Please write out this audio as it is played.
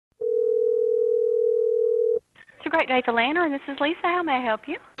It's a great day to Lander, and this is Lisa. How may I help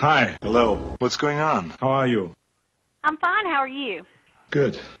you? Hi. Hello. What's going on? How are you? I'm fine. How are you?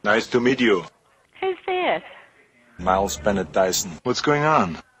 Good. Nice to meet you. Who's this? Myles Bennett Dyson. What's going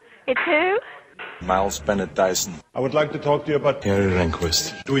on? It's who? Myles Bennett Dyson. I would like to talk to you about... Harry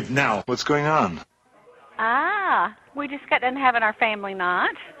Rehnquist. Do it now. What's going on? We just got done having our family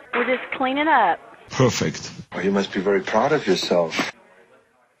night. We're just cleaning up. Perfect. Well, you must be very proud of yourself.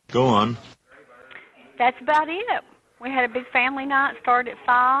 Go on. That's about it. We had a big family night, started at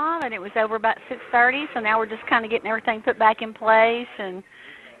 5, and it was over about 6:30, so now we're just kind of getting everything put back in place and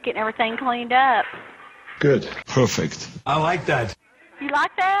getting everything cleaned up. Good. Perfect. I like that. You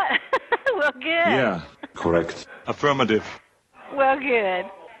like that? Well, good. Yeah. Correct. Affirmative. Well, good.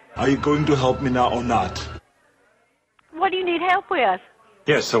 Are you going to help me now or not? What do you need help with?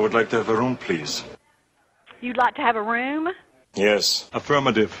 Yes, I would like to have a room, please. You'd like to have a room? Yes.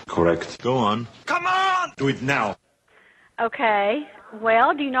 Affirmative. Correct. Go on. Come on! Do it now. Okay.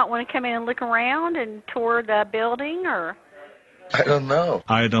 Well, do you not want to come in and look around and tour the building, or? I don't know.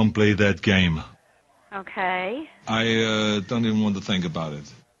 I don't play that game. Okay. I don't even want to think about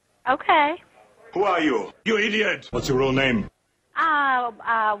it. Okay. Who are you? You idiot! What's your real name?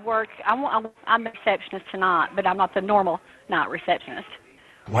 I work. I'm a receptionist tonight, but I'm not the normal night receptionist.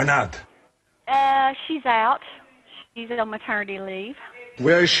 Why not? She's out. She's on maternity leave.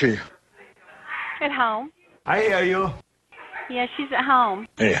 Where is she? At home. I hear you. Yeah, she's at home.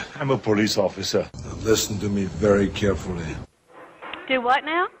 Hey, I'm a police officer. Now listen to me very carefully. Do what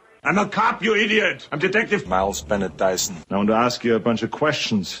now? I'm a cop, you idiot! I'm Detective Myles Bennett Dyson. I want to ask you a bunch of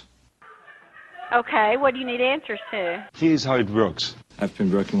questions. Okay, what do you need answers to? Here's how it works. I've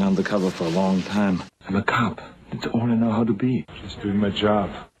been working undercover for a long time. I'm a cop. It's all I know how to be. Just doing my job.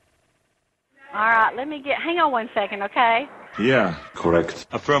 All right, hang on one second, okay? Yeah. Correct.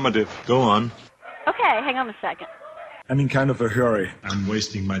 Affirmative. Go on. Okay, hang on a second. I'm in kind of a hurry. I'm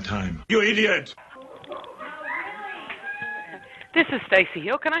wasting my time. You idiot! This is Stacy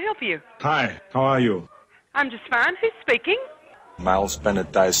Hill. Can I help you? Hi, how are you? I'm just fine. Who's speaking? Myles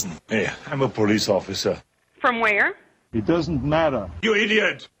Bennett Dyson. Hey, I'm a police officer. From where? It doesn't matter. You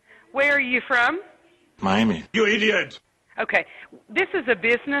idiot! Where are you from? Miami. You idiot! Okay. This is a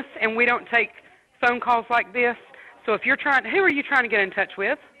business, and we don't take phone calls like this. So if you're who are you trying to get in touch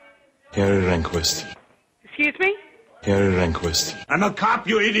with? Harry Rehnquist. Excuse me? Harry Rehnquist. I'm a cop,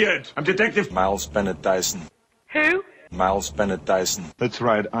 you idiot! I'm Detective Myles Bennett Dyson. Who? Myles Bennett Dyson. That's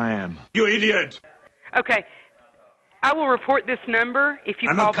right, I am. You idiot! Okay. I will report this number if you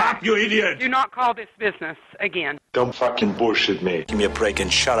I'm call a cop, back. you idiot! Do not call this business again. Don't fucking bullshit me. Give me a break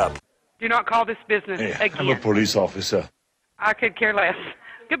and shut up. Do not call this business Hey, again. I'm a police officer. I could care less.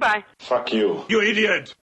 Goodbye. Fuck you. You idiot!